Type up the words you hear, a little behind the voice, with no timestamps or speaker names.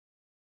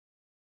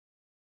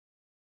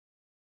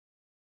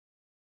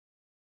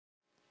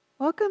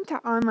Welcome to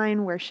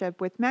online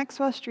worship with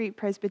Maxwell Street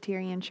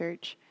Presbyterian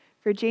Church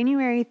for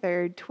January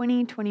 3rd,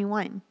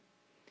 2021.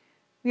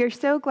 We are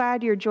so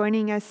glad you're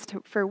joining us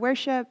for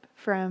worship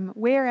from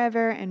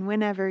wherever and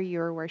whenever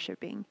you're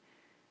worshiping.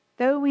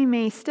 Though we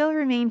may still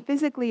remain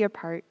physically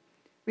apart,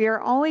 we are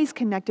always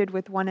connected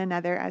with one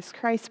another as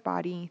Christ's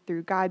body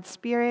through God's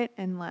Spirit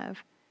and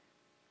love.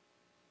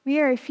 We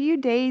are a few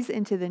days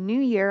into the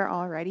new year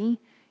already,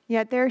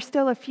 yet there are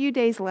still a few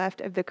days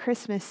left of the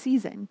Christmas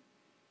season.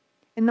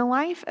 In the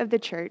life of the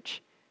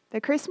church,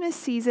 the Christmas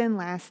season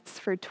lasts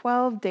for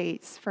 12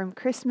 days from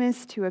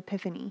Christmas to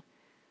Epiphany.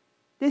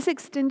 This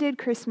extended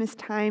Christmas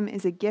time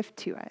is a gift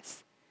to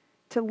us,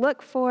 to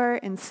look for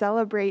and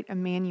celebrate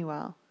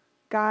Emmanuel,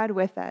 God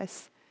with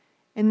us,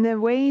 in the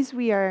ways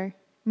we are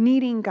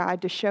needing God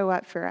to show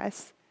up for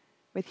us,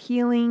 with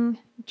healing,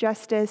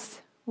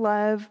 justice,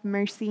 love,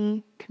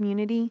 mercy,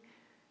 community.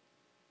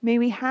 May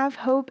we have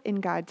hope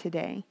in God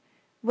today,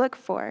 look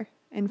for,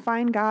 and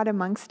find God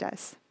amongst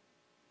us.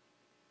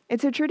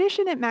 It's a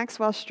tradition at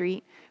Maxwell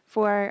Street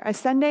for a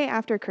Sunday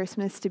after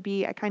Christmas to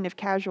be a kind of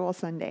casual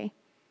Sunday.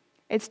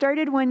 It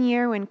started one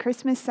year when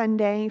Christmas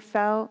Day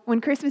fell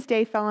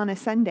on a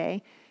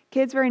Sunday.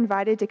 Kids were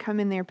invited to come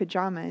in their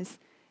pajamas,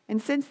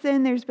 and since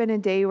then there's been a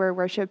day where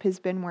worship has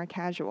been more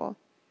casual.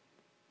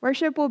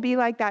 Worship will be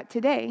like that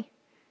today.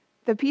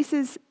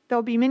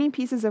 There'll be many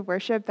pieces of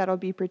worship that'll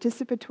be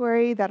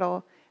participatory,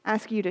 that'll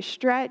ask you to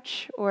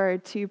stretch or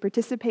to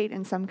participate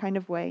in some kind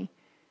of way.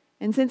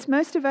 And since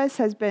most of us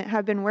have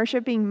been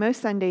worshiping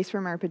most Sundays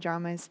from our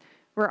pajamas,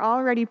 we're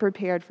already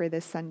prepared for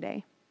this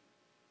Sunday.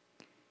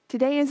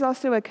 Today is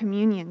also a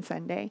communion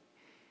Sunday.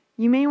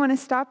 You may want to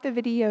stop the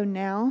video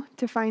now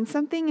to find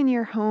something in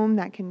your home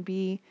that can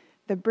be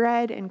the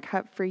bread and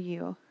cup for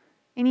you,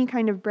 any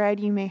kind of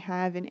bread you may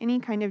have and any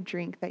kind of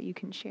drink that you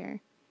can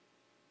share.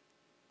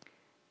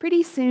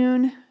 Pretty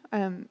soon,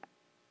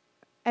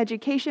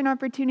 education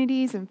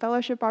opportunities and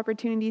fellowship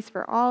opportunities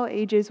for all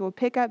ages will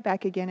pick up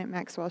back again at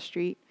Maxwell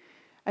Street.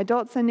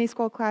 Adult Sunday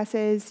school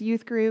classes,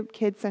 youth group,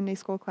 kids Sunday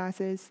school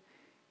classes.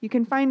 You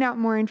can find out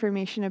more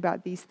information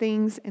about these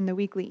things in the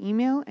weekly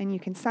email, and you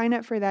can sign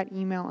up for that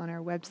email on our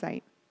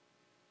website.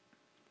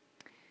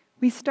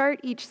 We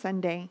start each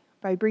Sunday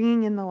by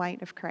bringing in the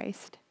light of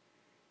Christ.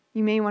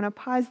 You may want to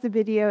pause the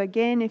video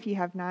again if you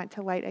have not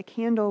to light a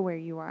candle where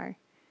you are,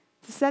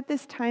 to set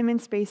this time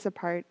and space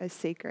apart as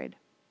sacred.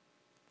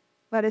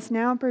 Let us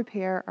now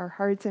prepare our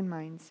hearts and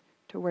minds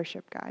to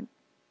worship God.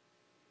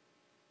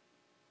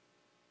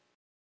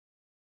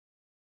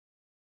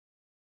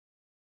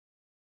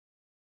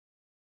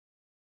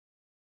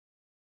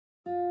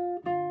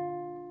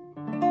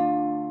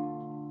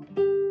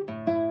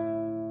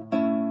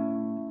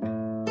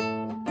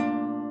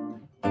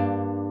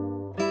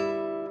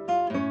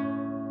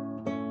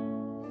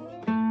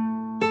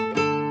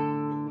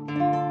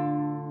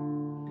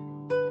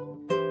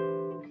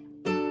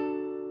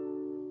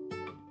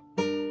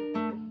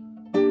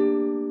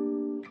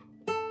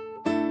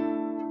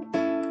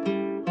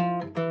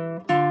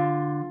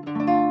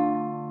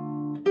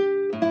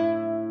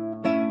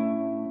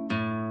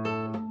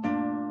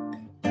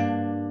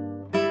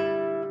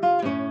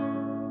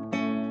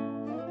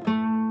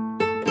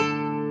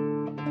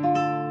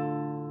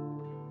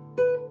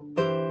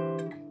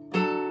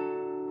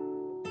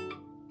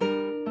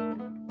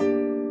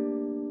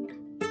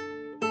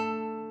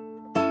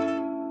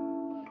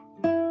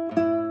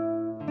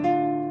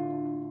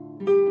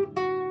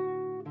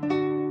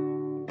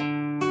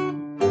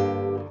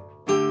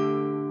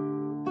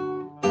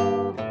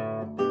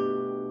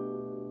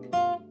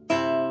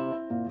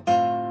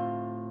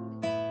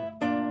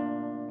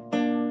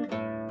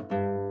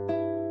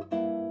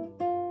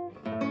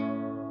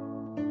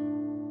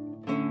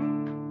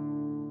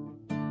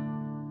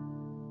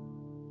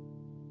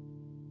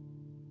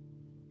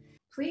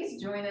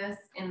 Please join us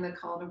in the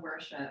call to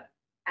worship.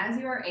 As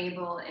you are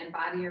able,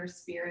 embody your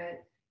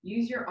spirit.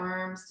 Use your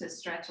arms to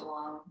stretch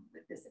along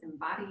with this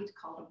embodied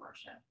call to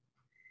worship.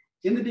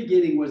 In the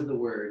beginning was the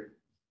Word,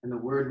 and the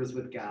Word was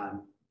with God.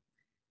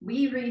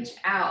 We reach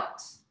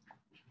out,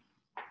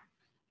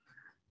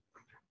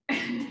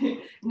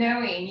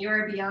 knowing you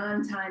are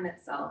beyond time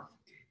itself.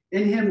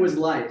 In him was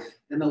life,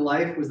 and the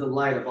life was the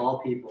light of all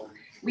people.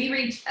 We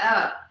reach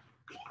up,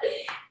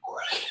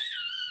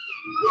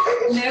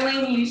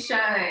 knowing you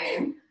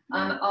shine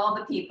on all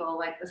the people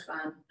like the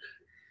sun.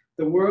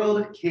 The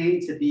world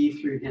came to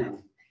be through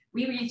him.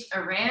 We reach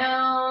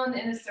around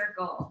in a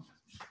circle,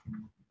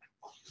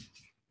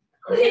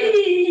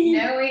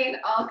 knowing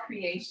all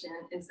creation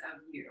is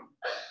of you.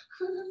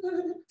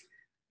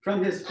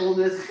 From his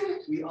fullness,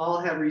 we all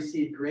have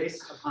received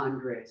grace upon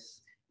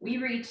grace. We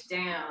reach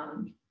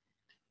down,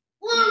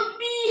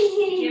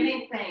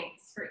 giving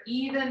thanks for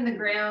even the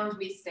ground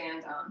we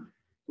stand on.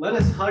 Let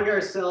us hug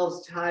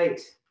ourselves tight.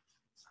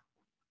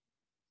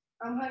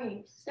 I'm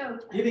hugging so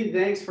tight. Giving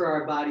thanks for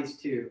our bodies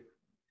too.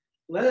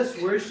 Let us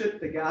worship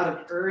the God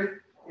of earth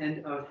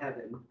and of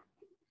heaven.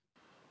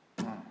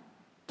 1,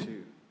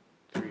 2,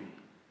 3.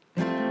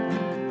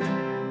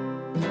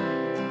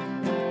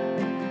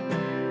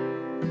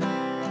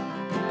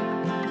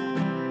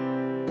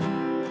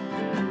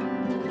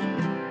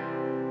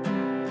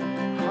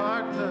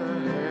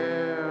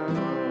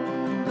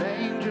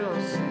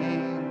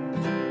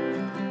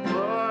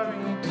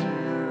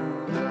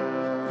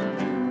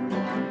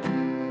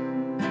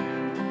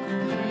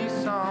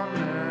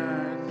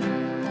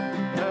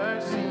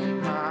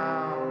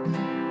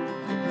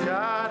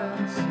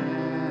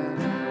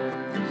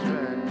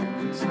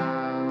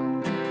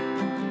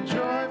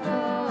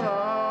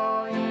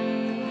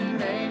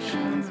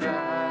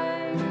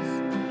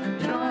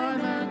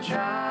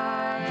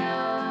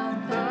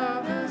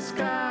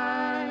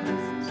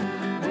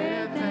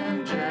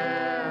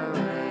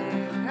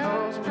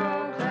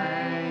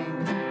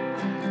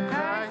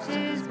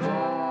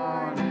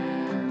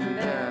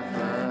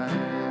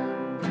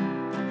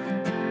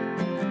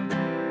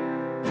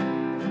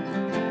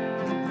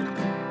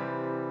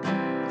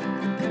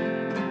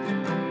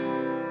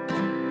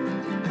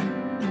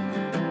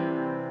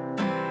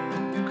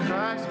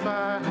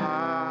 by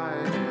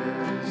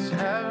highest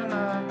heaven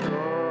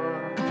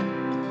adore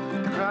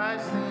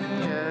Christ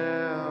the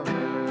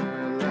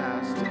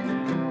everlasting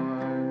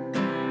Lord.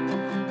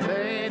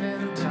 Late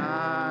in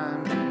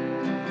time,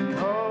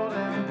 behold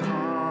him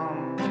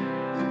come,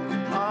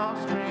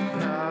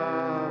 offspring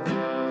of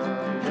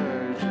the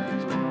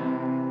Virgin's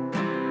womb.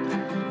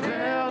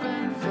 Veiled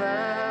in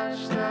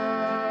flesh,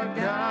 the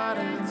God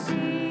and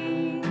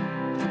see,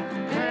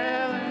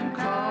 hail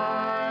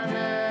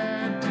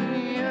incarnate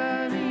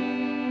deity,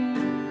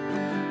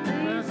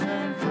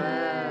 risen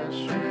flesh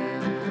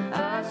with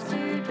us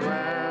to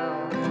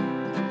dwell.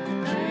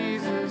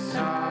 Jesus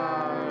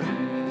our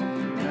Emmanuel.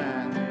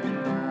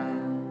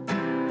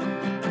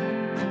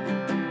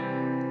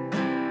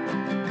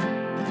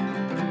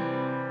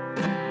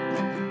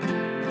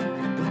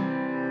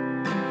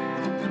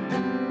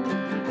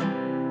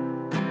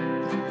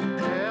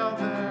 Hail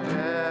the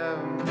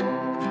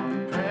heaven-born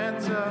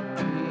Prince of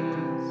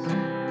Peace,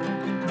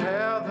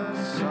 hail the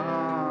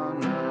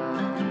Son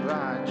of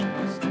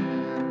Righteousness,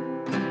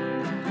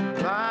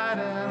 light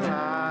and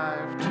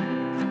life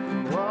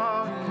to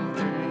all he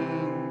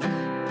brings,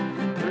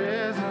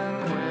 risen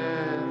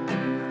with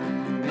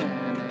healing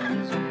in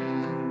his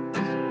wings.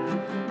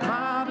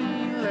 While he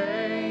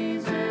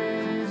lays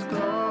his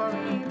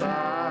glory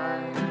by,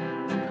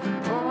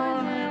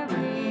 born that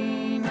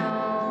we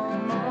no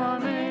more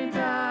may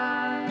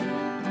die,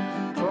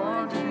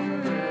 born to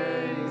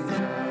raise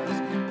us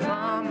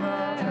from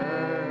the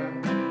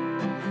earth,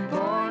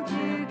 born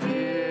to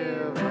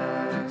give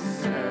us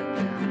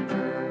second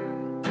birth.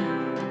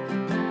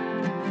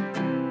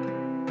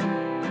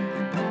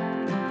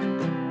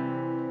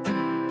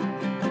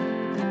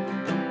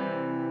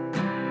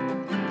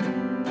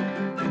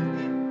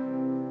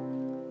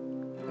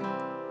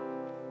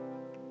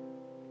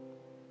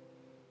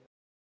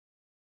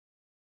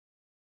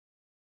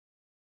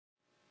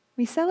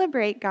 We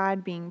celebrate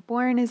God being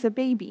born as a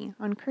baby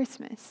on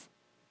Christmas.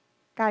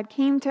 God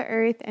came to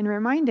earth and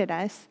reminded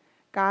us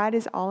God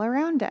is all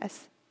around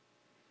us.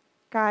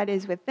 God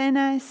is within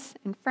us,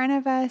 in front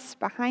of us,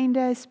 behind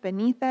us,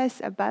 beneath us,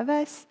 above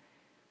us.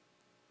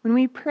 When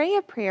we pray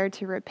a prayer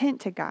to repent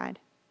to God,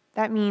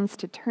 that means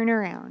to turn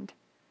around.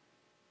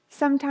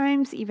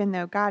 Sometimes, even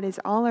though God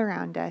is all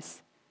around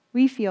us,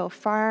 we feel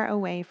far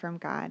away from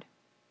God.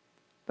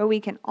 But we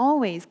can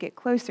always get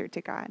closer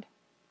to God.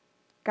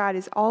 God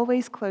is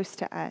always close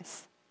to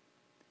us.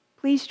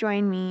 Please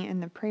join me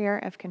in the prayer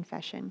of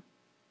confession.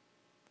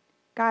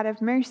 God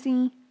of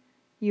mercy,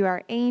 you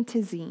are A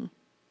to Z.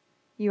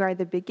 You are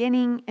the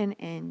beginning and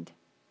end.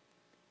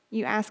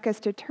 You ask us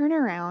to turn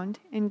around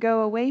and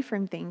go away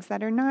from things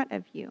that are not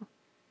of you.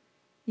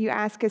 You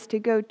ask us to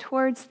go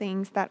towards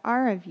things that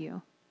are of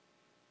you.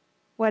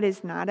 What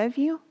is not of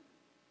you?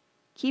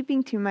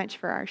 Keeping too much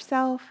for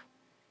ourselves,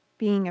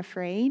 being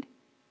afraid,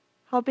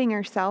 helping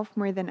ourselves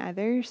more than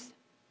others.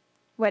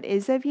 What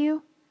is of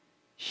you?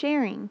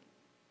 Sharing,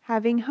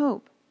 having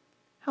hope,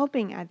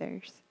 helping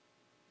others.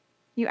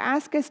 You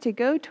ask us to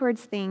go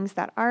towards things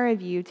that are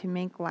of you to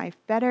make life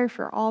better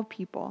for all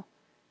people,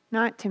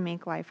 not to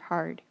make life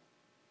hard.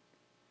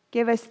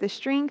 Give us the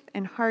strength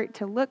and heart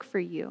to look for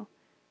you,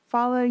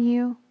 follow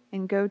you,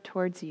 and go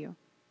towards you.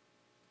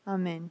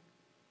 Amen.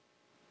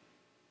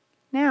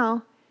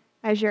 Now,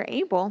 as you're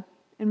able,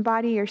 in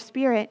body or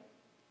spirit,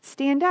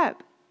 stand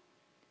up.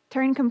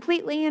 Turn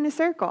completely in a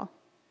circle.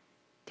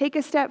 Take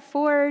a step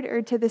forward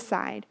or to the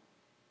side,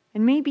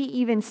 and maybe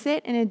even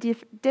sit in a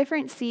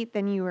different seat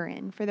than you were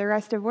in for the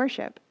rest of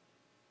worship.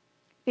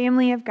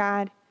 Family of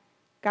God,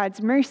 God's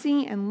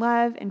mercy and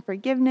love and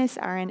forgiveness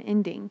are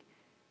unending,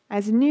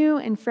 as new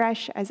and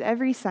fresh as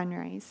every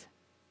sunrise.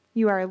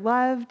 You are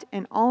loved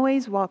and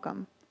always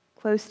welcome,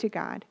 close to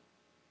God.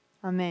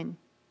 Amen.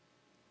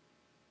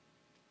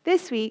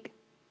 This week,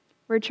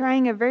 we're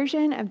trying a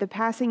version of the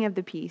passing of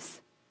the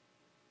peace.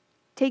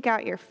 Take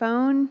out your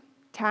phone,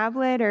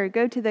 tablet, or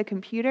go to the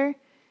computer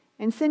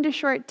and send a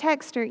short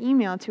text or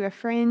email to a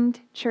friend,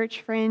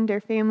 church friend,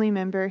 or family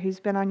member who's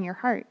been on your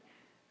heart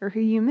or who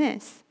you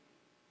miss.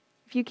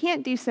 If you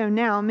can't do so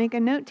now, make a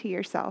note to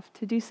yourself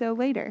to do so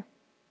later.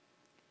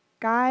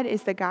 God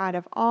is the God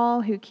of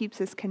all who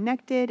keeps us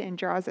connected and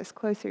draws us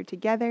closer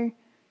together.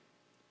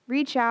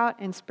 Reach out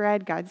and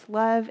spread God's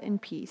love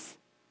and peace.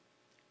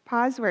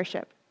 Pause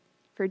worship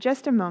for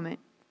just a moment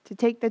to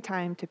take the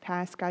time to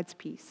pass God's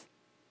peace.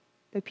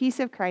 The peace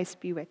of Christ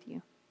be with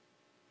you.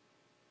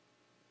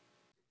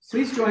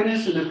 Please join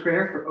us in the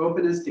prayer for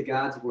openness to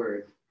God's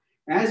word.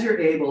 As you're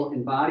able,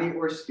 in body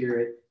or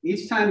spirit,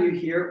 each time you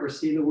hear or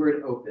see the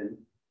word open,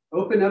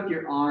 open up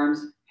your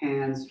arms,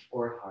 hands,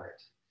 or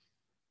heart.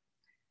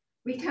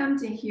 We come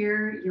to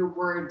hear your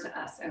word to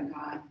us, O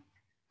God.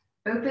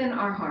 Open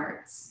our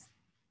hearts.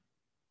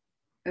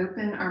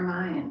 Open our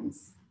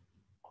minds.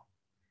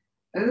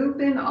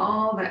 Open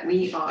all that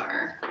we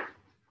are.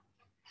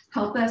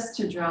 Help us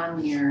to draw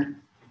near.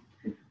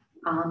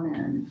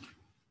 Amen.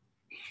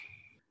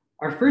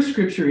 Our first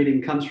scripture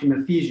reading comes from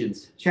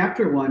Ephesians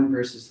chapter 1,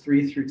 verses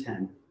 3 through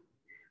 10.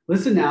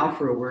 Listen now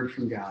for a word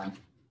from God.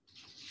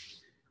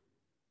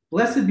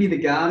 Blessed be the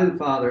God and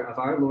Father of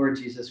our Lord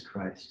Jesus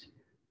Christ,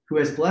 who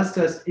has blessed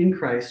us in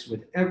Christ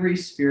with every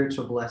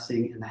spiritual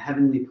blessing in the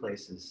heavenly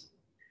places,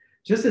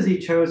 just as he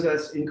chose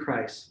us in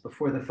Christ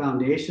before the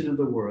foundation of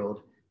the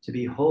world to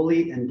be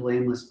holy and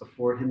blameless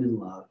before him in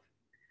love.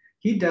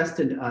 He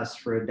destined us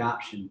for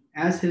adoption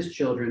as his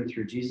children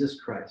through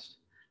Jesus Christ,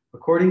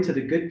 according to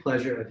the good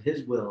pleasure of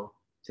his will,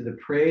 to the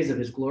praise of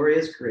his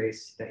glorious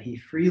grace that he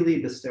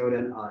freely bestowed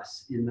on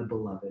us in the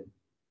Beloved.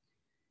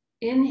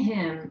 In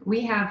him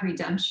we have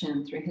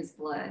redemption through his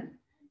blood,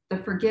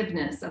 the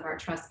forgiveness of our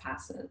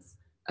trespasses,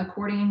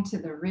 according to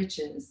the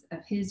riches of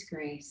his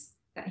grace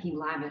that he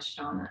lavished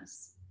on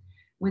us.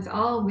 With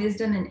all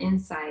wisdom and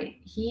insight,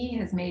 he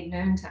has made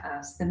known to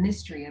us the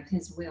mystery of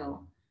his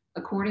will,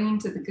 according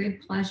to the good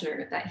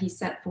pleasure that he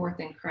set forth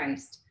in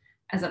Christ,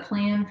 as a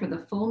plan for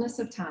the fullness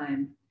of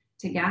time,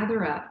 to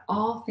gather up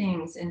all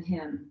things in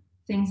him,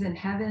 things in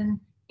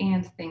heaven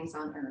and things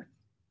on earth.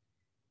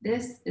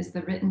 This is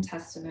the written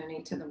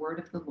testimony to the word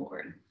of the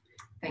Lord.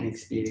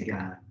 Thanks be to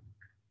God.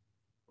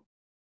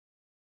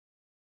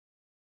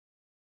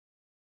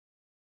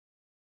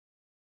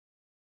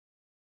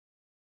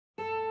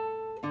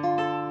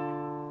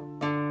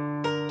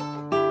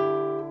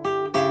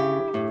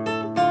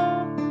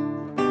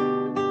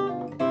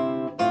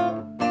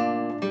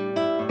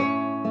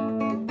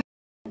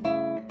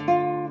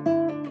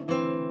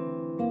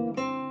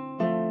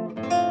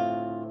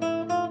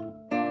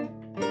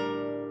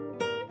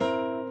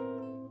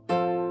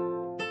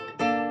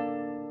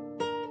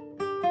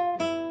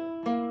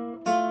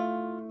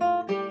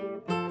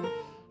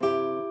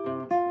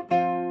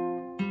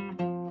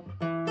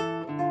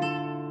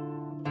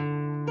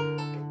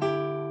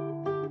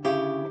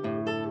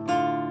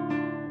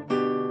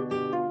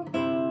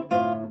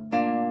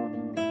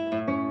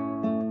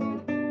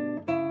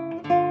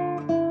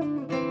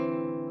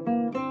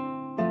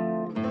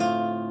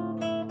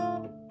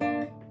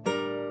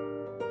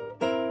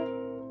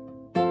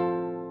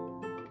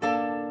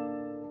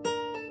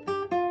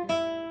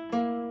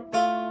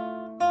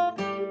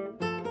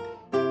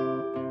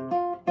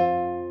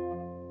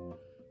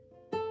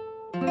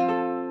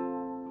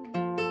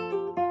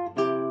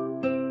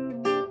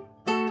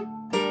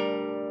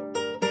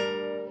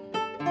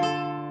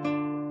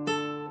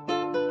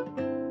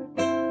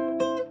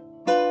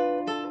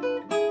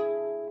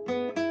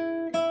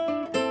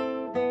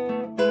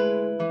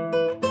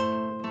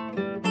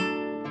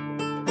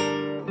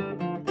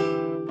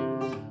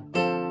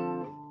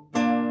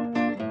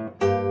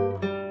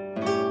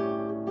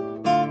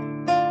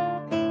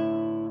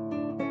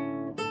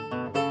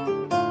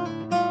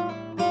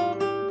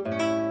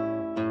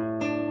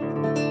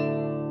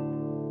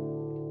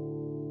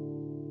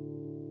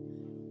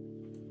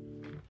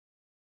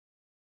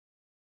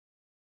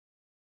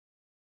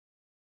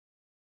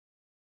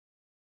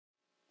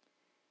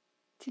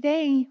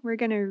 Today, we're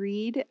going to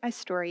read a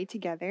story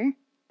together.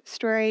 The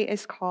story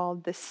is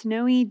called The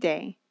Snowy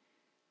Day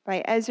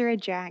by Ezra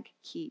Jack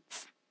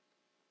Keats.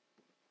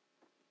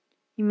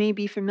 You may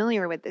be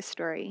familiar with this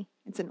story.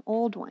 It's an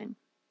old one,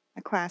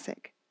 a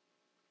classic.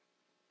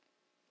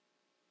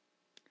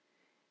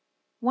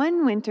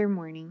 One winter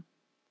morning,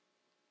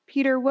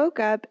 Peter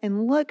woke up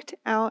and looked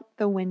out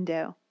the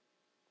window.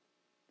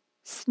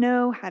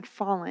 Snow had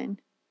fallen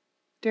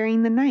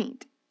during the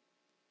night.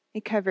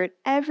 It covered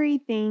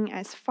everything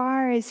as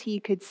far as he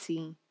could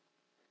see.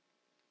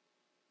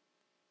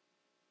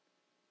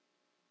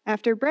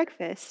 After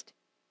breakfast,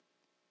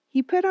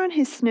 he put on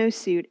his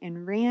snowsuit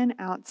and ran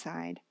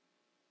outside.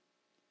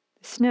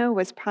 The snow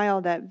was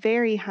piled up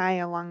very high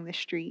along the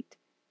street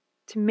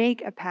to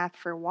make a path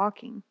for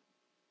walking.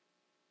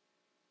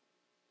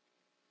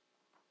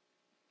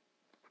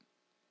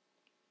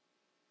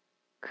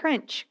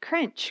 Crunch,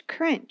 crunch,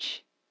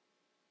 crunch.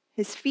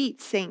 His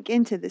feet sank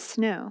into the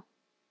snow.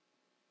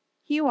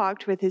 He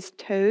walked with his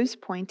toes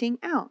pointing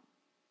out,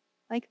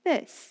 like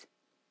this.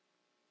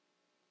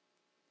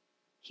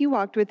 He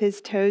walked with his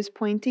toes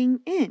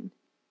pointing in,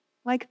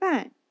 like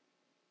that.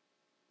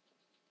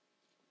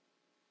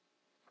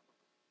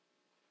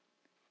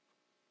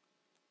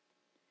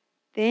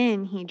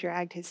 Then he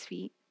dragged his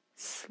feet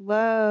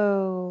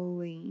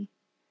slowly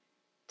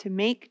to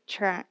make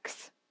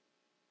tracks.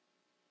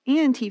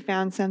 And he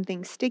found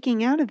something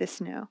sticking out of the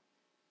snow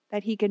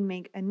that he could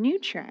make a new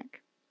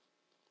track.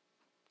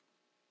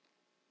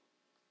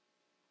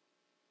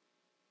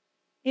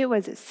 It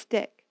was a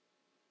stick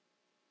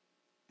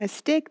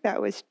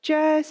that was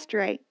just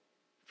right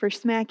for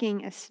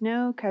smacking a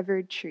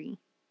snow-covered tree.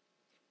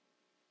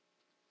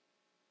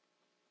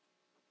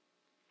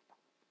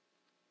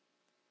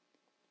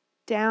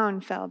 Down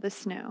fell the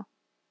snow,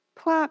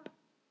 plop,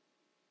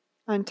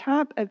 on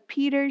top of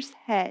Peter's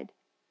head.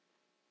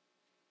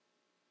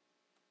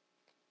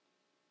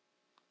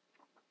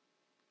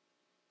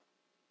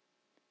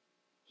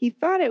 He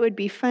thought it would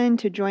be fun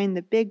to join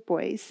the big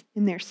boys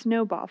in their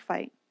snowball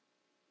fight.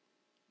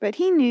 But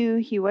he knew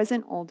he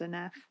wasn't old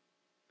enough.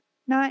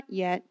 Not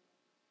yet.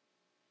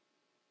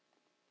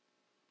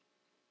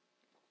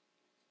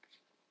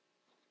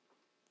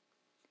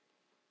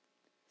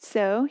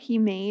 So he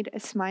made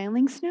a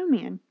smiling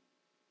snowman,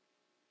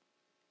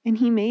 and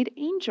he made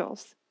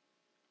angels.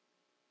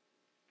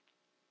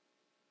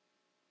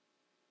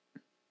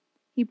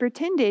 He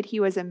pretended he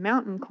was a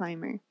mountain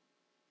climber.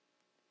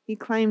 He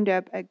climbed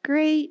up a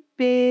great,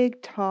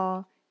 big,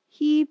 tall,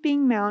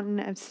 heaping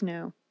mountain of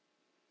snow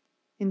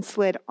and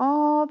slid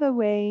all the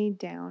way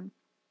down.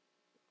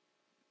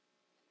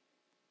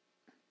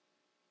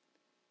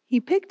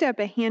 He picked up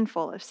a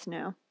handful of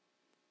snow,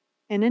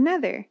 and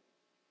another,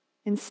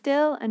 and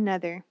still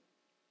another.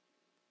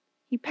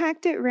 He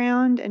packed it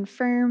round and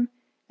firm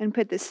and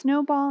put the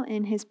snowball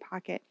in his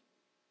pocket.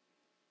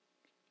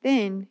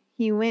 Then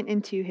he went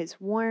into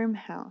his warm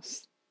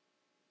house.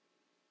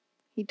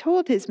 He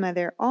told his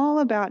mother all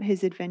about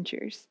his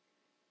adventures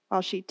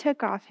while she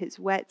took off his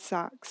wet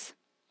socks.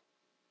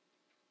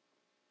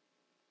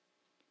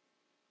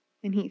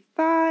 And he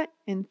thought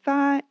and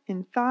thought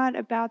and thought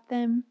about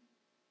them.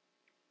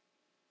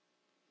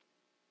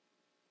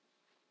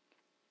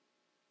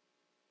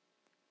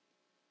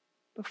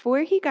 Before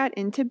he got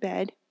into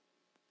bed,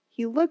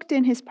 he looked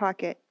in his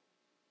pocket.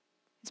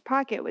 His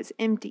pocket was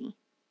empty.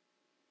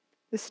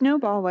 The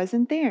snowball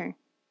wasn't there.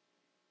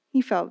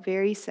 He felt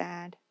very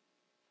sad.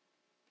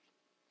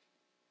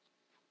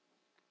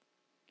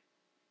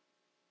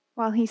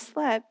 While he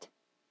slept,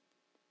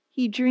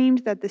 he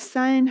dreamed that the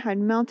sun had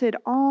melted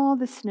all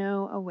the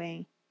snow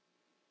away.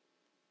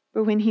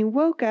 But when he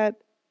woke up,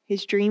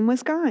 his dream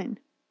was gone.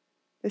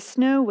 The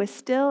snow was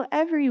still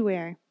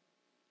everywhere.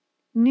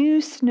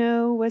 New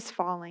snow was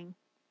falling.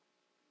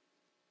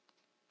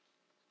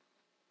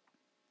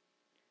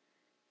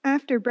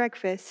 After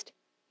breakfast,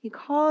 he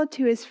called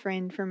to his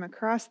friend from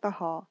across the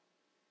hall.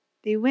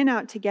 They went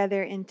out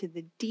together into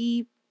the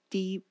deep,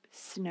 deep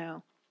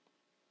snow.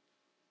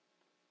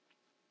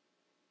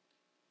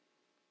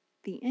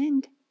 The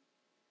end.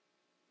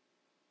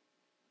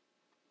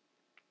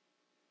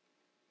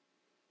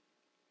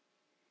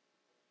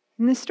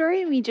 In the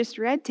story we just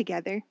read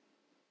together,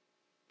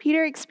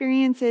 Peter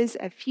experiences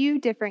a few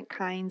different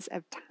kinds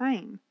of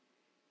time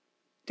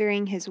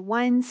during his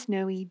one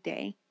snowy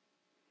day.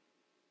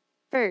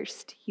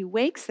 First, he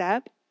wakes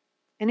up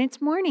and it's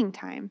morning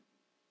time.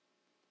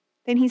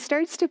 Then he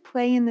starts to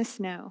play in the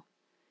snow,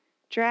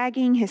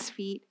 dragging his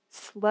feet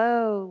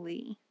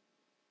slowly.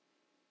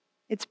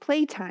 It's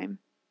playtime,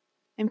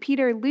 and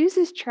Peter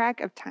loses track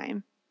of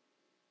time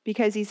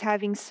because he's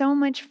having so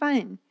much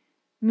fun,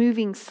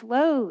 moving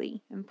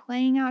slowly and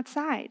playing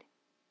outside.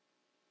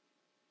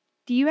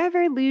 Do you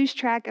ever lose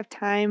track of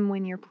time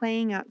when you're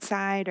playing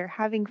outside or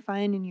having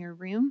fun in your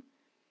room?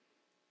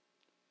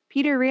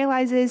 Peter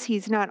realizes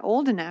he's not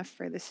old enough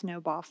for the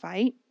snowball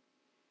fight.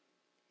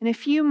 In a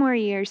few more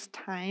years'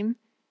 time,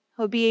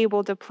 he'll be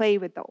able to play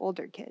with the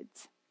older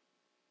kids.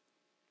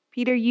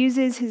 Peter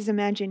uses his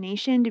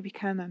imagination to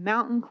become a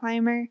mountain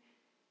climber,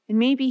 and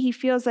maybe he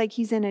feels like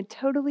he's in a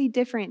totally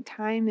different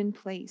time and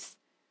place.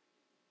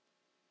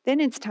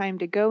 Then it's time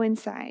to go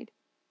inside.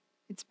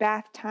 It's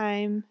bath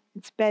time,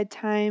 it's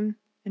bedtime,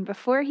 and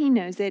before he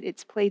knows it,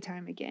 it's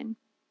playtime again.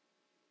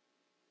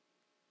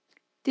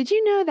 Did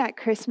you know that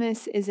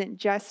Christmas isn't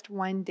just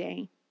one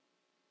day?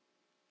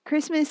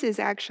 Christmas is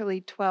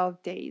actually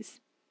 12 days.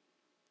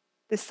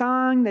 The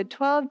song, The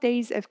 12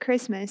 Days of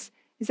Christmas,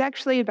 is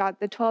actually about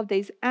the 12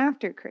 days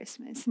after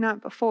Christmas,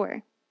 not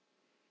before.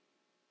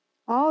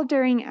 All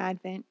during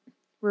Advent,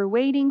 we're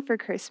waiting for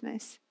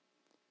Christmas,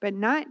 but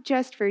not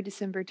just for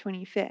December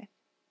 25th.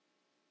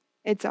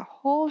 It's a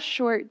whole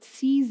short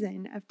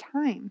season of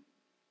time.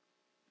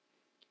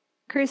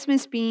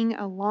 Christmas being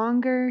a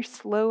longer,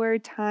 slower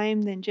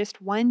time than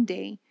just one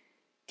day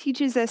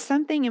teaches us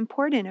something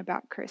important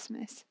about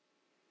Christmas.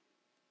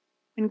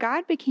 When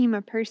God became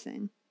a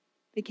person,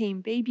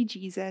 became baby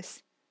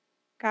Jesus,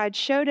 God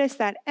showed us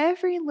that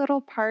every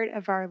little part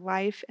of our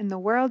life and the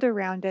world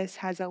around us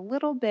has a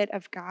little bit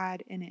of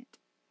God in it.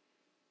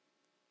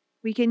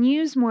 We can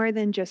use more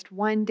than just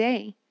one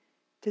day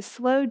to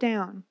slow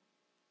down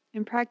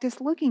and practice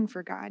looking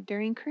for God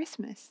during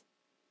Christmas.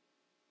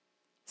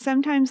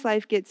 Sometimes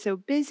life gets so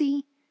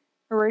busy,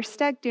 or we're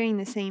stuck doing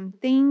the same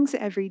things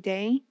every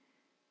day,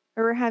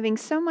 or we're having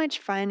so much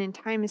fun and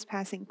time is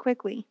passing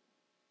quickly.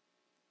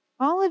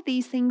 All of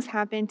these things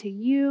happen to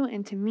you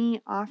and to me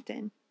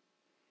often.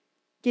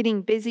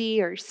 Getting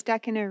busy or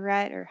stuck in a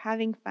rut or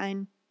having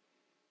fun.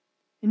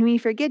 And we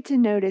forget to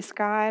notice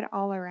God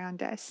all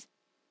around us.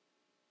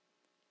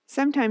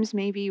 Sometimes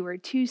maybe we're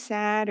too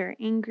sad or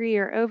angry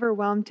or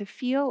overwhelmed to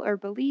feel or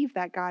believe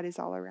that God is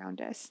all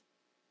around us.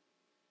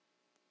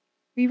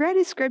 We read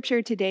a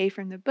scripture today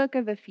from the book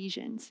of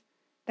Ephesians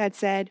that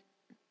said,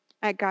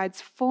 at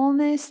God's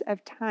fullness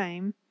of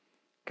time,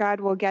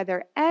 God will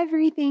gather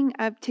everything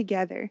up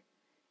together,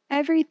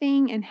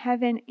 everything in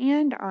heaven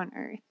and on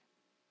earth.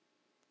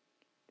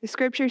 The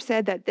scripture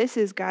said that this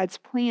is God's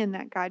plan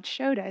that God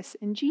showed us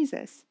in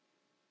Jesus.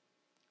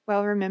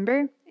 Well,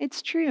 remember,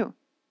 it's true.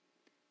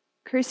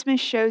 Christmas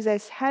shows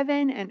us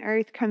heaven and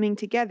earth coming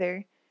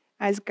together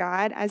as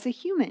God, as a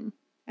human,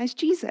 as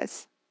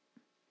Jesus.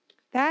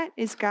 That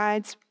is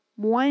God's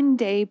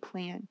one-day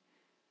plan,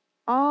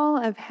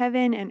 all of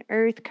heaven and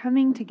earth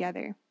coming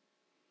together.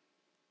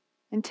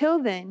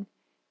 Until then,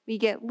 we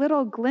get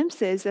little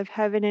glimpses of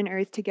heaven and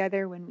earth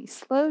together when we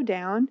slow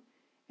down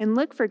and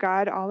look for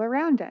God all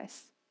around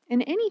us,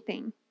 in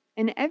anything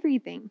and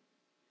everything.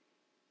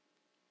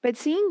 But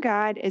seeing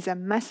God is a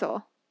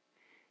muscle.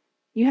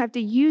 You have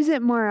to use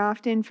it more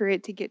often for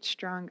it to get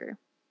stronger.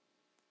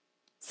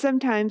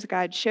 Sometimes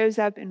God shows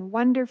up in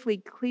wonderfully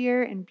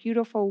clear and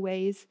beautiful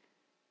ways,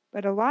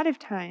 but a lot of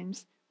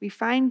times we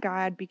find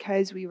God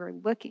because we were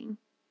looking,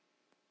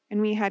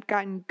 and we had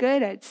gotten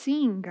good at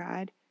seeing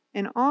God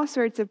in all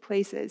sorts of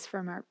places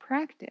from our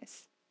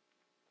practice.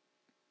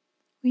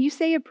 Will you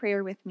say a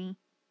prayer with me?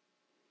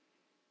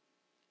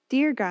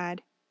 Dear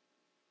God,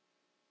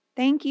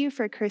 thank you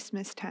for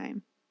Christmas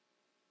time.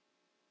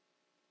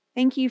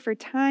 Thank you for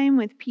time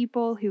with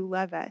people who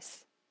love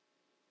us,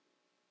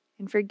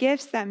 and for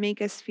gifts that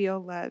make us feel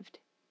loved,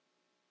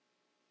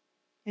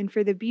 and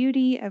for the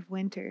beauty of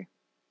winter.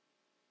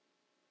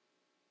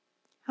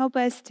 Help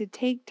us to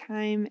take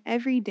time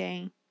every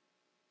day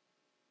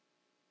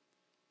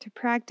to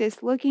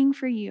practice looking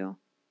for you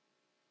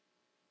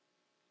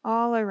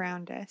all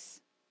around us.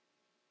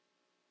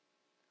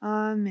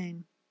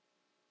 Amen.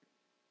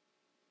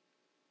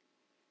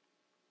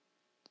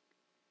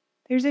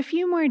 There's a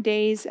few more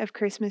days of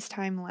Christmas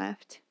time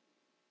left.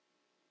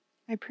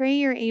 I pray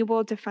you're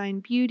able to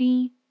find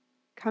beauty,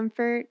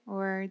 comfort,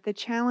 or the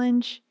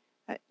challenge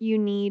you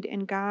need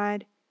in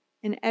God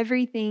and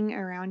everything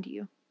around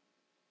you.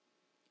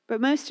 But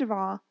most of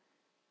all,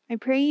 I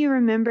pray you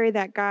remember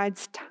that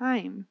God's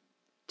time,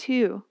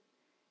 too,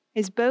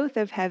 is both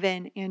of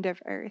heaven and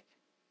of earth.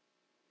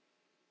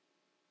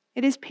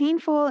 It is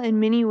painful in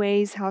many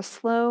ways how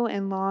slow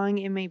and long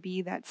it may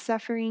be that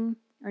suffering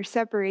or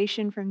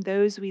separation from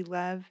those we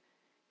love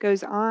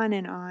goes on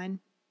and on.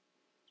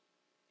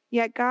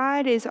 Yet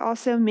God is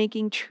also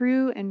making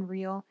true and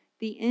real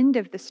the end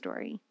of the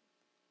story,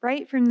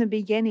 right from the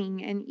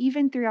beginning and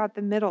even throughout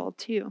the middle,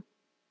 too.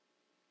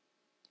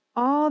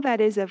 All that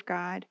is of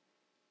God,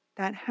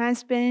 that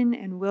has been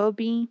and will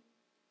be,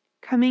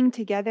 coming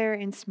together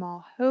in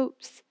small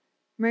hopes,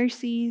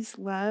 mercies,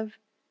 love,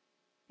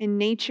 in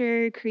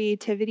nature,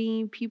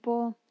 creativity,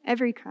 people,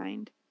 every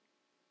kind.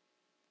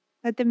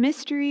 Let the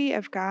mystery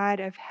of God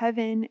of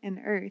heaven and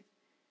earth,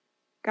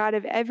 God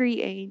of every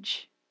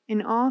age,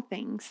 in all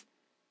things,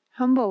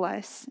 humble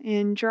us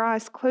and draw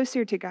us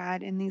closer to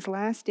God in these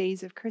last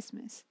days of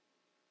Christmas.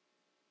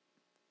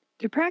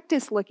 To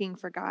practice looking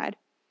for God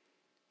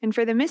and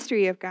for the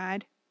mystery of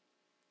God,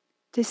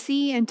 to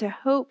see and to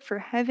hope for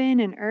heaven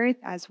and earth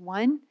as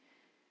one,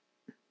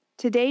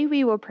 today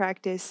we will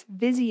practice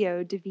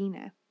Visio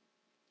Divina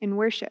in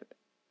worship.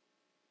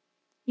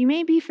 You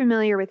may be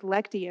familiar with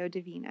Lectio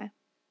Divina.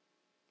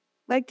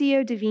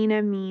 Lectio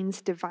Divina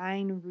means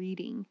divine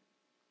reading.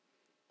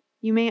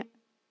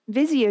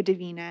 Visio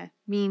Divina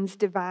means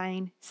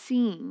divine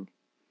seeing.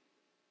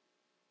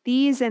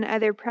 These and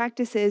other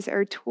practices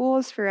are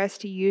tools for us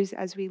to use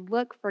as we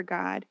look for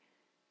God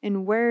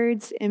in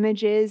words,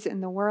 images,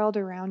 and the world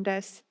around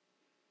us.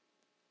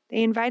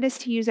 They invite us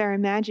to use our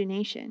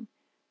imagination,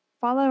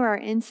 follow our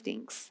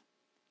instincts,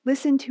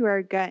 listen to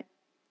our gut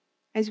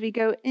as we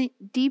go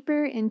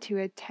deeper into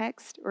a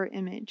text or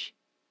image.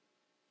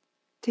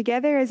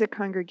 Together as a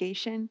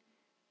congregation,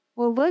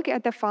 we'll look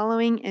at the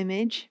following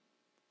image,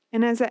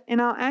 and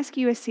I'll ask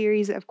you a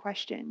series of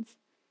questions.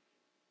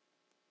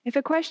 If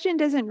a question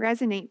doesn't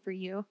resonate for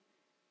you,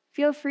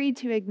 feel free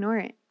to ignore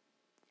it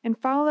and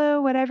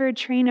follow whatever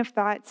train of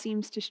thought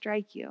seems to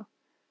strike you.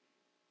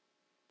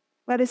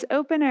 Let us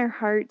open our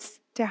hearts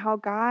to how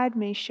God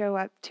may show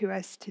up to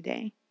us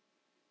today.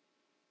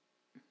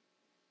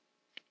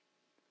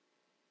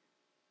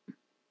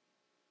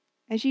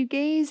 As you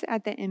gaze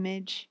at the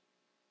image,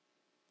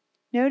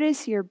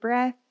 notice your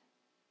breath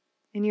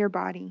and your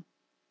body.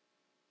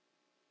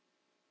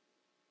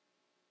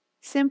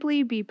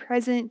 Simply be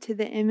present to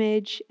the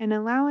image and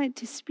allow it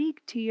to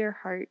speak to your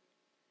heart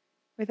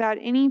without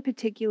any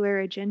particular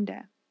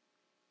agenda.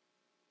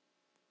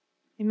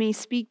 It may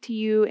speak to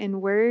you in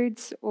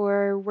words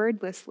or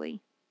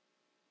wordlessly.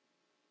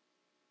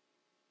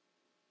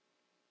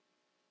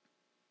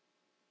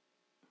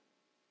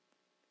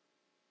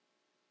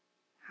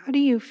 How do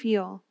you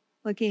feel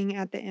looking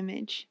at the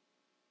image?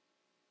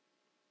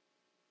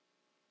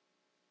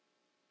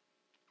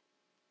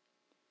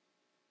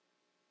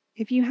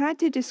 If you had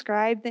to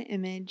describe the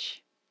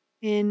image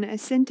in a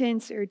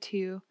sentence or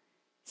two,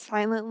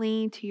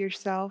 silently to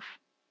yourself,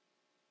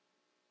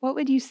 what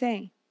would you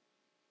say?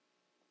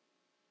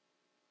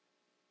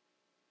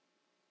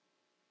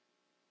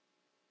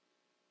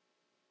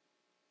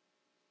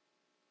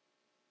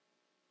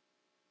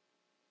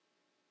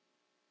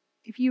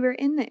 If you were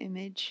in the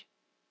image,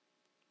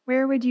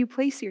 where would you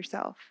place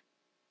yourself?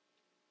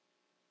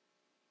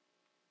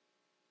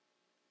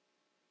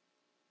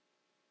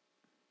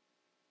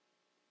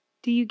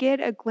 Do you get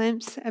a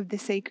glimpse of the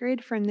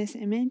sacred from this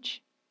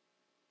image?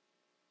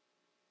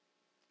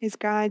 Is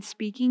God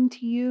speaking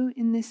to you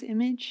in this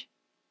image?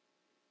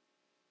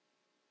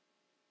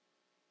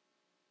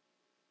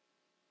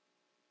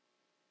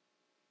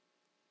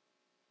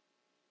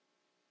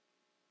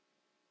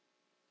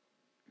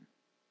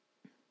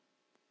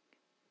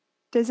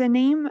 Does a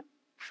name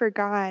for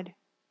God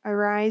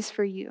arise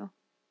for you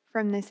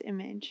from this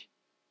image?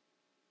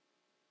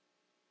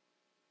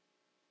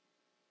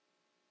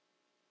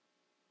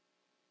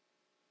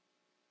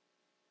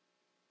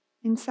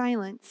 In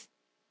silence,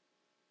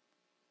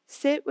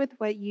 sit with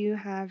what you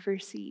have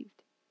received.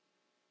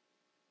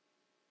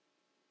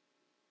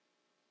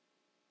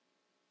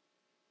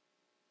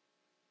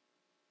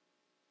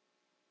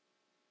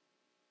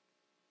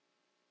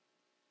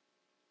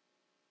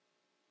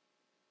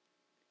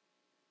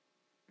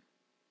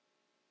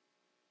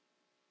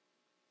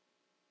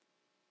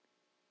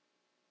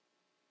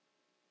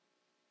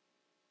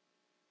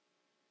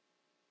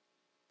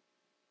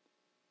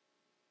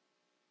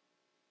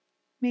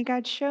 May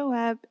God show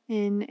up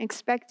in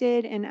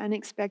expected and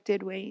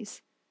unexpected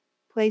ways,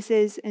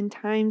 places and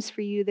times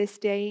for you this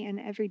day and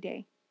every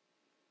day.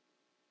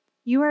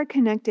 You are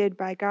connected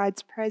by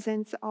God's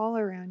presence all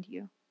around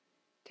you,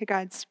 to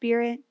God's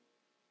Spirit,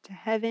 to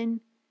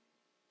heaven,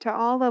 to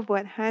all of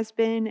what has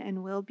been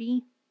and will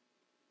be.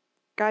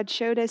 God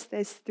showed us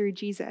this through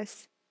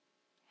Jesus,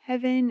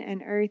 heaven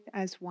and earth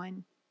as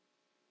one.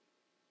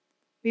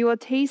 We will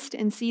taste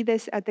and see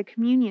this at the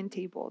communion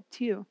table,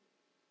 too,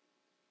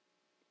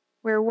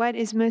 where what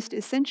is most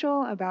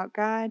essential about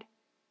God,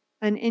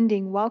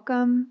 unending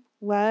welcome,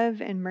 love,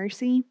 and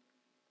mercy,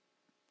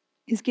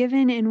 is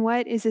given in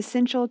what is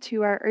essential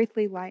to our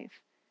earthly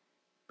life,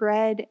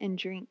 bread and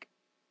drink.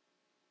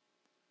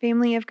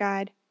 Family of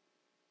God,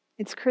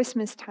 it's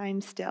Christmas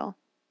time still.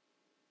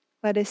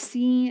 Let us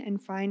see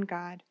and find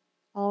God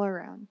all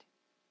around.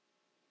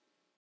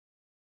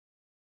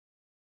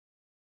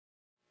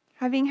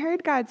 Having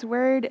heard God's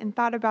word and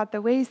thought about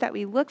the ways that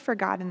we look for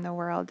God in the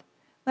world,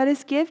 let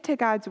us give to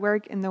God's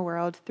work in the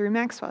world through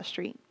Maxwell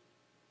Street.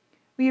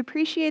 We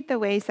appreciate the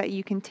ways that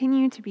you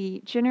continue to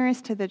be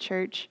generous to the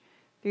church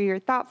through your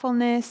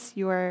thoughtfulness,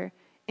 your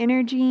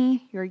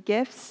energy, your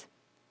gifts.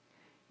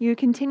 You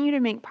continue to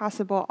make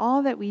possible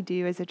all that we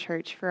do as a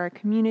church for our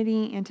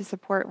community and to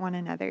support one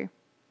another.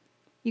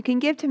 You can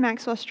give to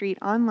Maxwell Street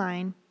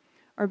online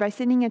or by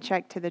sending a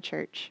check to the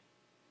church.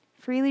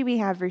 Freely we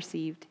have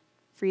received,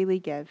 freely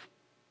give.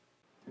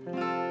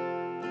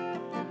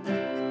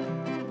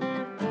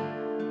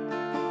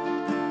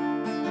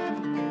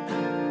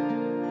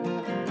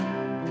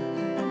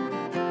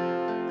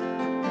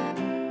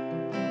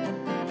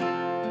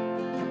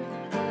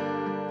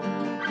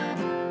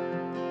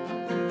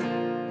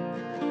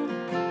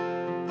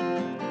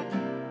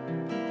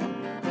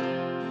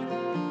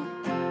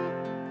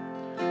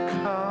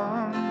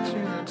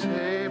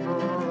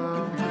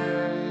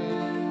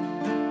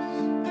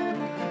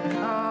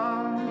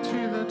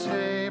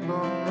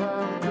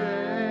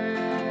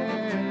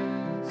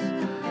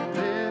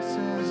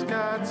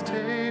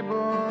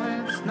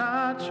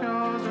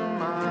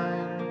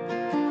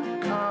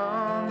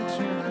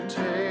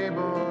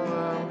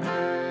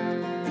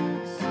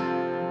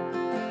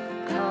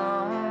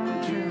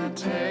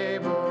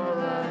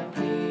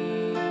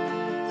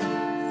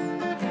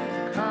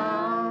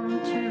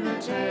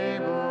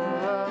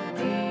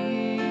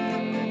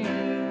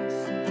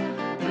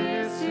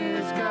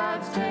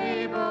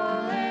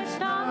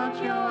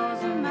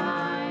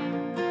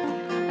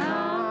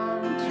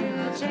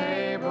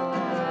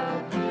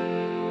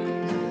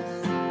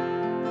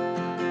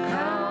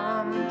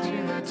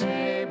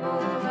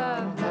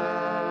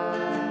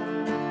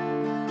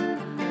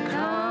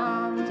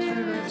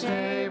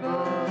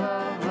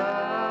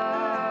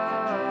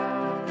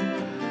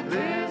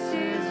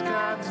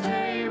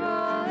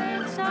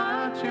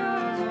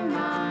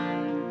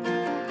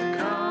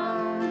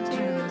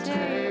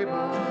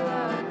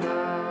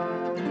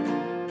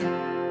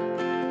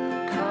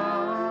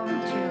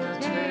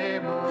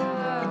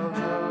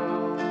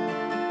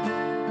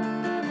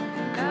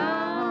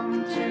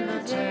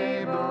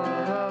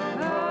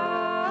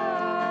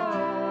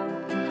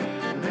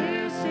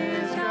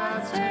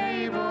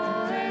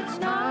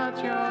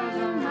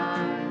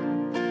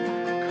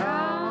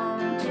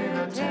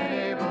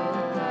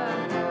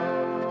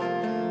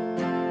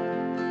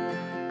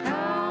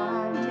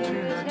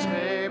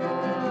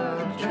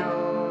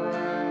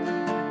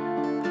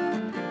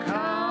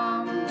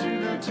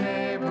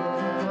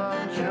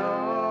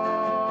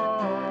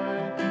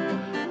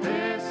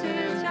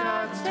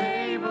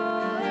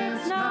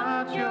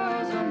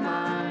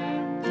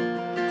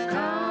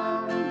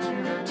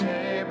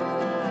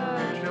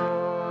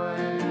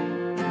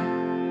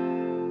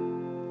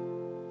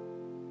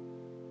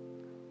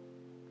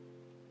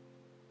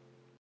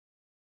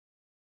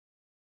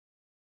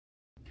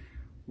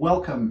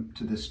 Welcome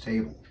to this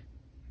table.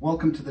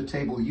 Welcome to the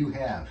table you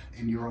have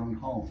in your own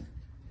home.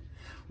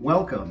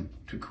 Welcome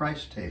to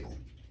Christ's table,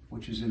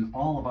 which is in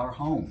all of our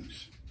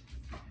homes.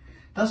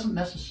 Doesn't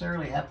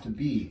necessarily have to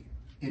be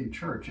in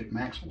church at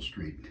Maxwell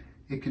Street.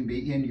 It can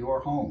be in your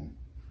home,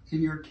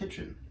 in your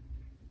kitchen.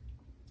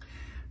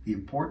 The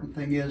important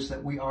thing is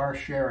that we are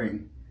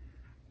sharing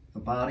the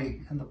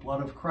body and the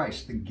blood of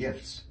Christ, the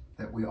gifts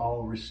that we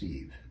all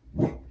receive.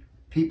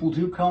 People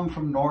do come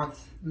from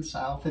north and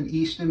south and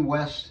east and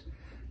west.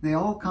 They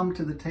all come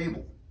to the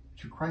table,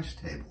 to Christ's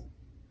table,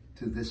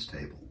 to this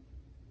table.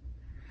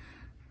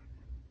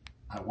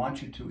 I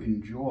want you to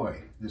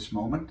enjoy this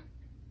moment,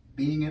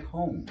 being at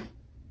home,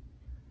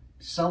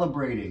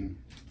 celebrating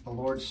the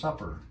Lord's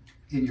Supper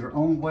in your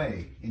own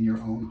way, in your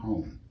own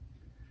home.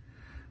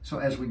 So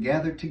as we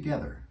gather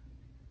together,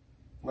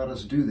 let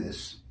us do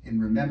this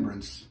in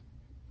remembrance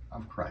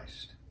of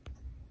Christ.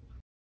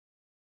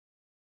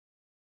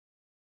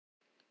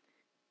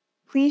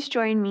 Please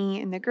join me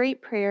in the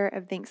great prayer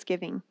of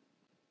thanksgiving.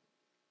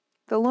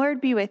 The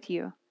Lord be with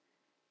you,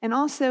 and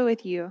also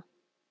with you.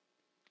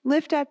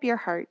 Lift up your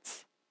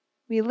hearts.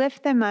 We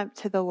lift them up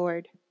to the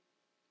Lord.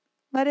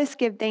 Let us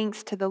give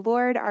thanks to the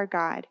Lord our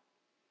God.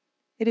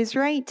 It is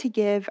right to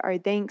give our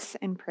thanks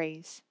and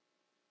praise.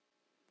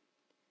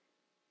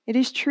 It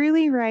is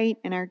truly right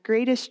and our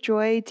greatest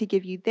joy to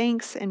give you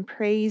thanks and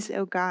praise,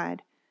 O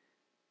God.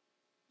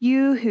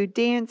 You who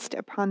danced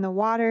upon the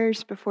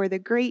waters before the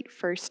great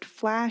first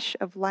flash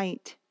of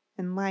light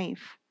and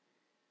life.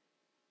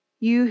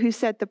 You who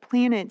set the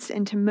planets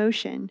into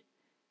motion,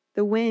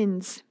 the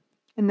winds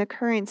and the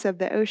currents of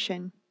the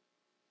ocean.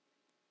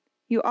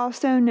 You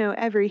also know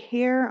every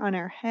hair on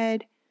our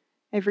head,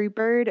 every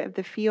bird of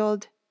the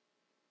field,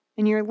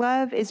 and your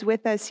love is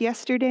with us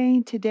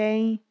yesterday,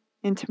 today,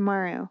 and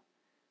tomorrow,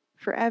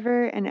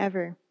 forever and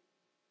ever.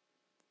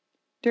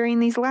 During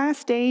these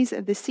last days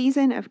of the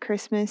season of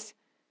Christmas,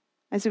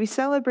 as we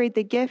celebrate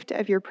the gift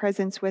of your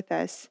presence with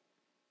us,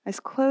 as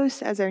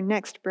close as our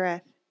next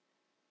breath,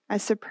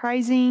 as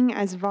surprising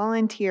as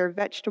volunteer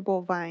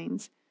vegetable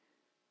vines,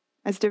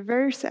 as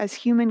diverse as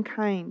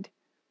humankind,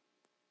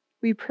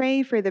 we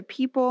pray for the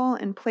people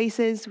and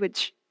places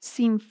which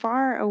seem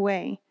far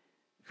away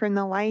from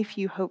the life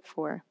you hope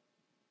for.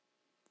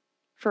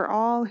 For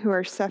all who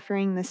are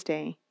suffering this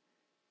day,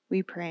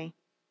 we pray.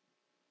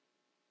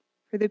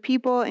 For the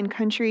people in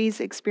countries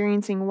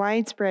experiencing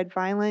widespread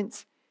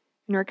violence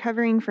and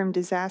recovering from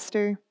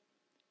disaster,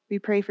 we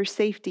pray for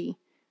safety,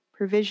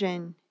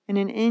 provision, and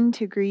an end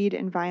to greed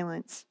and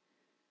violence.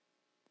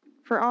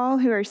 For all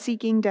who are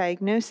seeking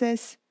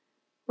diagnosis,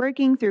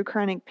 working through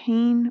chronic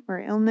pain or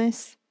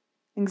illness,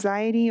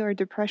 anxiety or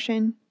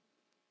depression,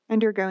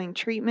 undergoing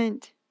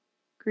treatment,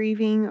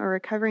 grieving or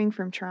recovering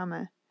from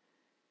trauma,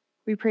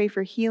 we pray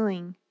for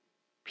healing,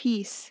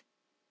 peace,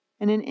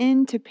 and an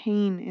end to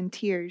pain and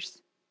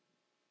tears.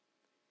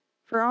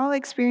 For all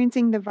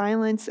experiencing the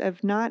violence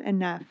of not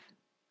enough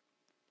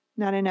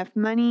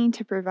money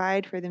to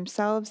provide for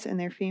themselves and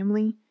their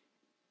family,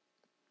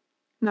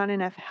 not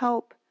enough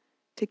help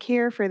to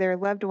care for their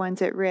loved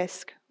ones at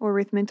risk or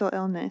with mental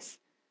illness,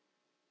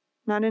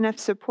 not enough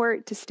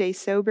support to stay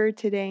sober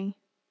today,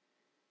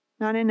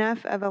 not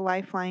enough of a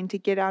lifeline to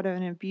get out of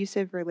an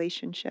abusive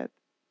relationship.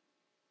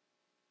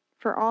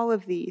 For all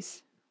of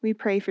these, we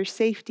pray for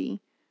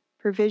safety,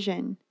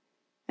 provision,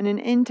 and an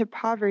end to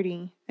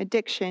poverty,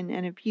 addiction,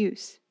 and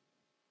abuse.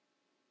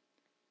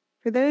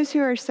 For those who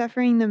are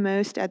suffering the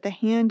most at the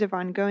hand of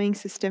ongoing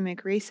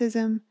systemic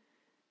racism,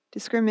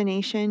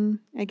 discrimination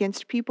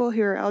against people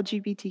who are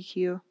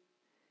LGBTQ,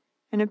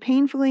 and a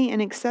painfully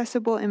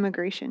inaccessible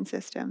immigration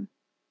system.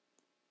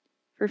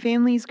 For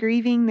families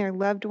grieving their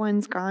loved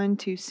ones gone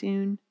too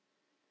soon.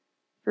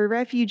 For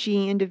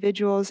refugee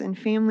individuals and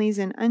families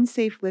in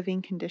unsafe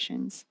living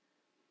conditions,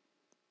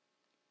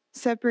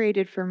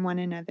 separated from one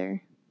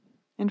another.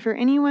 And for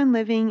anyone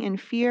living in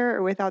fear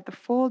or without the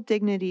full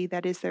dignity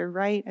that is their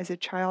right as a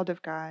child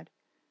of God,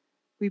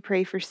 we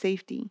pray for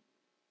safety,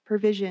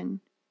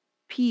 provision,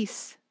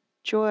 peace,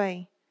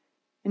 joy,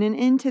 and an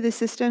end to the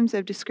systems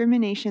of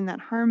discrimination that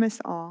harm us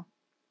all.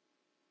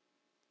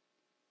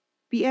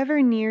 Be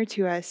ever near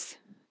to us,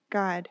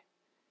 God.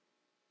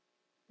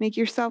 Make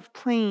yourself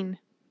plain,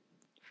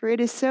 for it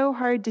is so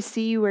hard to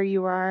see where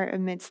you are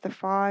amidst the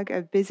fog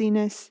of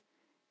busyness,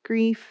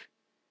 grief,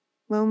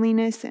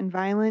 loneliness, and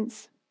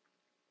violence.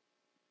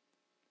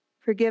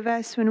 Forgive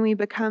us when we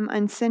become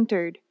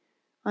uncentered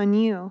on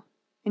you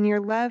and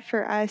your love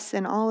for us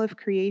and all of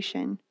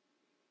creation.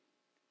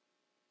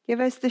 Give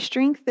us the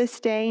strength this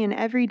day and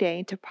every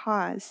day to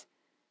pause,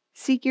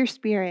 seek your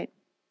Spirit,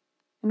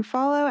 and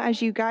follow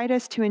as you guide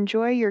us to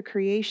enjoy your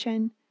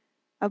creation,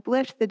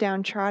 uplift the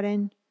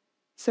downtrodden,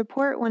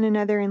 support one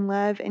another in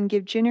love, and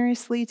give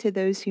generously to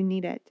those who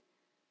need it.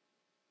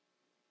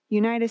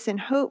 Unite us in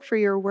hope for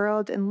your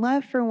world and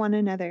love for one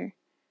another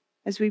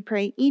as we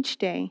pray each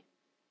day,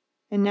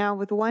 and now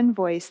with one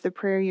voice the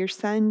prayer your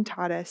Son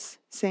taught us,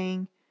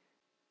 saying,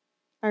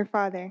 Our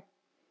Father,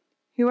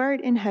 who art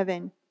in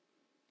heaven,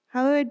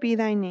 hallowed be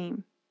thy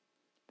name.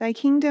 Thy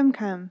kingdom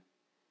come,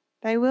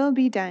 thy will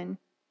be done,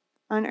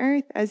 on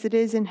earth as it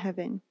is in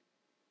heaven.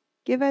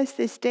 Give us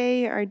this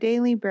day our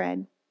daily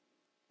bread,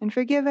 and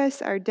forgive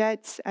us our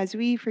debts as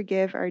we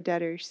forgive our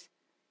debtors.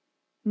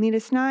 Lead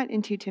us not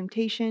into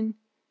temptation,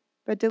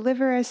 but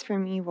deliver us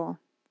from evil.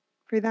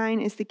 For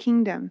thine is the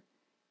kingdom,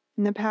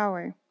 and the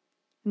power,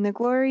 and the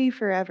glory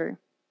forever.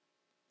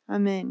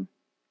 Amen.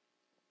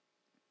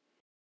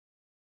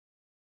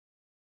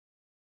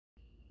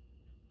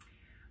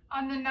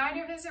 On the night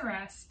of his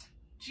arrest,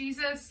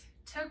 Jesus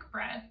took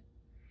bread,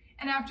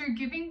 and after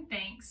giving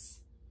thanks,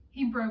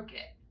 he broke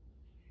it.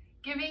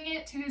 giving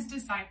it to his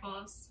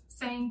disciples,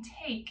 saying,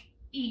 "Take,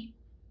 eat,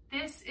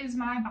 this is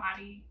my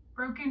body,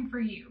 broken for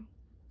you.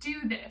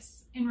 Do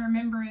this in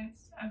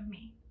remembrance of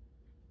me."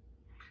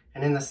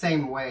 And in the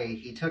same way,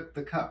 he took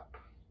the cup,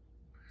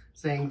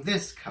 saying,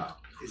 "This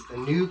cup is the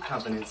new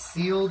covenant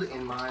sealed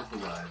in my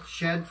blood,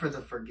 shed for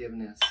the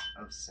forgiveness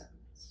of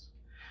sins.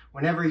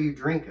 Whenever you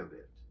drink of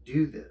it,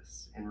 do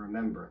this in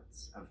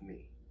remembrance of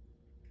me."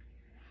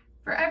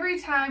 For every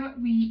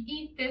time we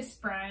eat this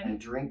bread and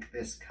drink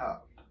this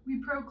cup, we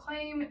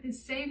proclaim the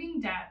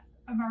saving death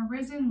of our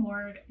risen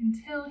Lord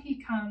until he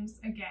comes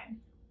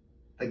again.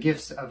 The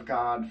gifts of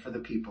God for the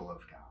people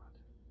of God.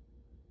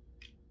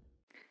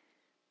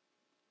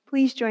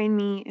 Please join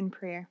me in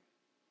prayer.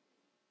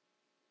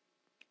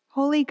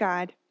 Holy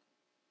God,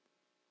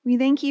 we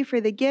thank you for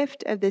the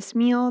gift of this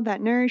meal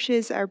that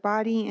nourishes our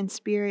body and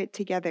spirit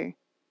together.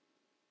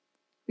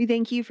 We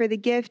thank you for the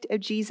gift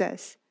of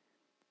Jesus,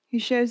 who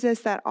shows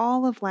us that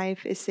all of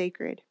life is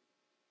sacred.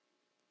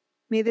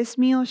 May this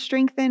meal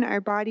strengthen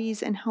our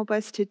bodies and help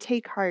us to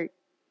take heart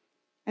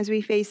as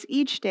we face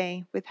each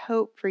day with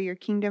hope for your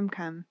kingdom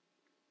come.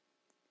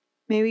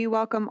 May we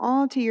welcome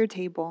all to your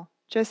table,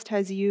 just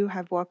as you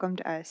have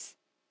welcomed us.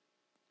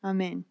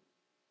 Amen.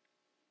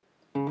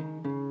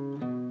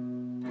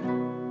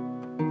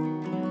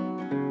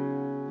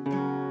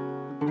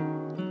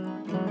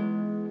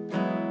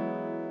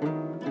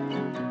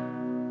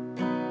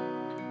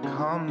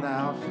 Come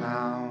thou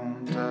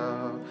fount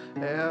of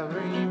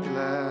every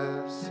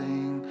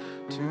blessing,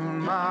 tune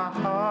my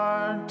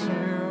heart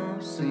to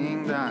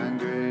sing thy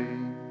grace.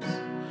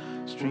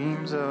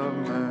 Streams of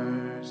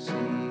mercy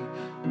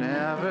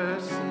never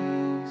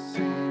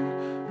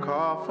ceasing,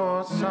 call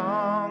for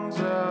songs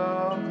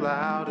of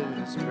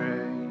loudest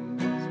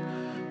praise.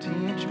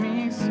 Teach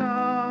me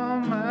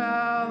some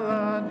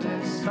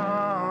melodious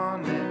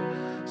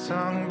sonnet,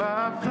 sung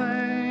by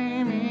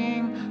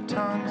flaming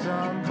tongues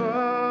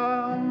above.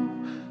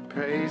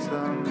 Praise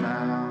the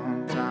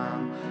mount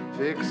I'm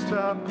fixed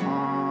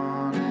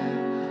upon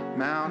it,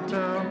 mount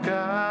of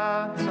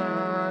God's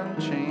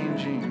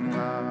unchanging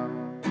love.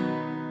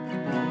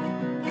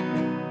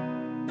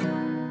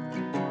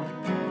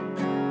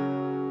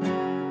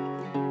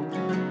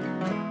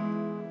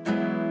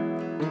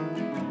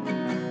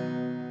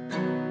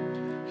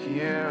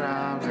 Here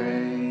I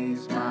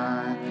raise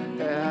my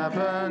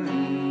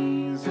Ebenezer,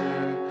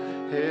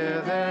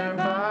 hither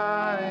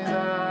by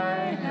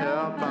thy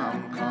help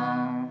I'm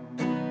come,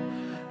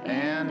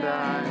 and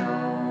I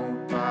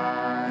hope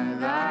by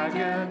thy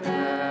good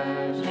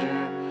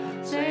pleasure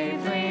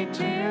safely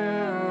to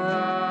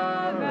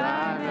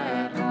arrive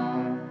at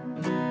home.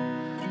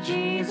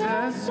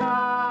 Jesus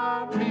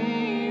sought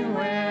me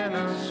when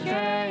a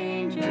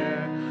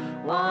stranger,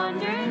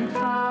 wandering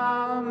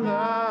from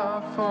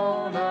the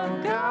fold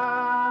of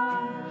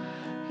God,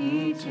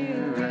 he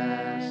to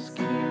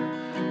rescue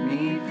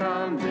me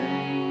from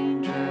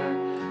danger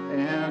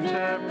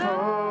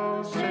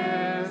interposed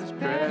his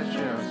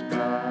precious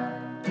blood.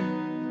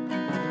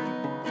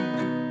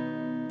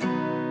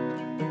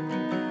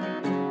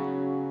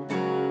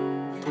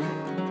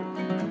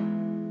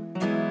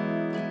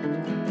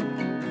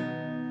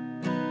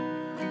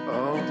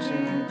 Oh,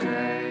 to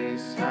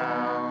grace,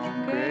 how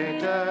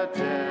great a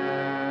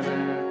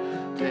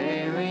debtor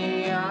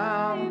daily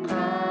I'm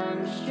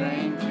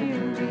constrained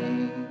to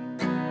be.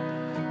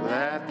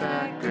 Let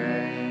that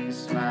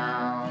grace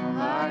now,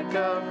 like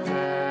a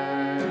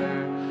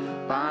fetter,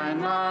 bind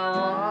my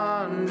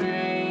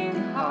wandering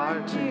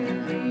heart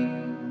to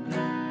thee.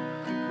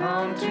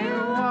 Prone to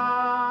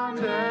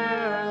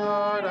wander,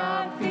 Lord,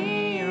 I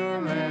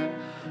feel it,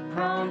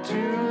 prone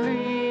to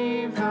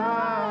leave the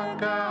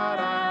God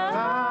I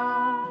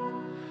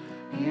love.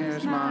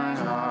 Here's my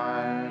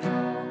heart,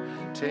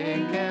 oh,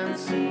 take and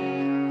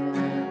seal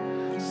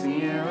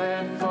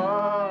it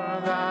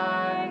for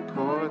thy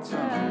courts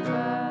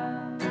above.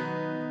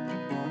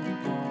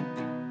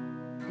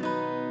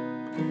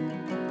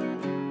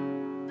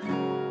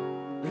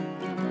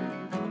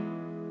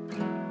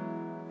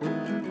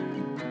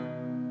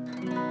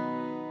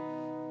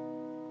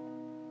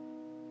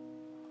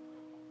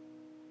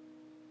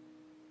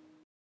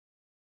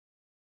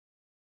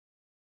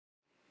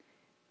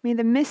 May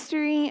the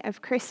mystery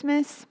of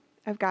Christmas,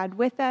 of God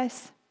with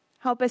us,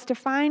 help us to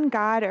find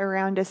God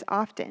around us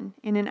often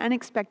and in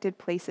unexpected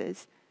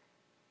places.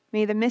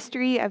 May the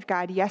mystery of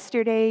God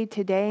yesterday,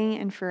 today,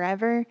 and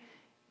forever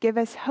give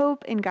us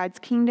hope in God's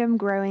kingdom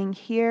growing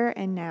here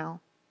and now.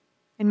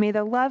 And may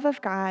the love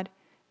of God,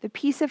 the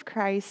peace of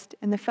Christ,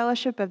 and the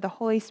fellowship of the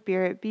Holy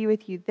Spirit be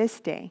with you this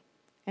day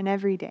and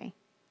every day.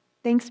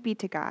 Thanks be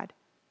to God.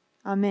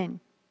 Amen.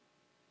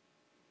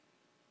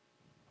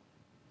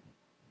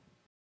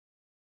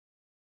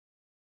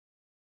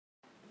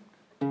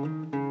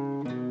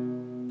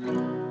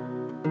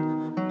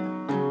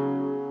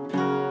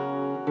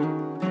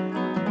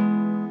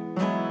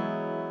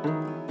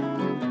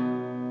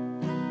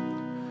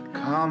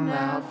 Come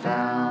thou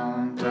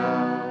fount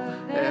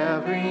of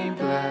every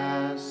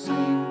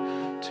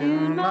blessing,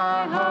 tune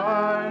my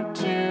heart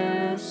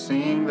to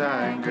sing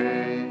thy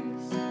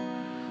grace.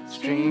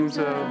 streams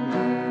of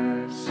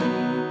mercy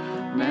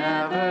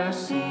never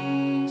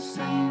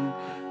ceasing,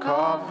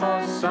 call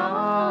for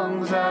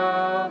songs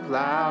of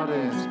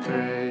loudest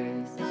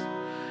praise.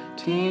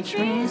 Teach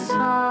me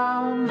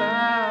some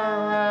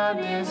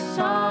melodious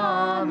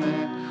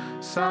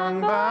sonnet,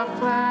 sung by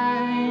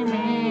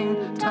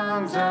flaming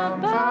tongues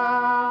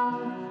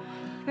above.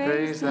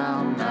 Praise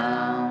thou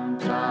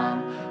mount,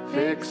 I'm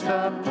fixed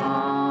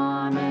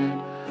upon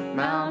it,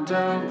 mount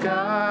of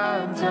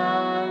God's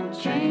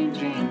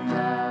unchanging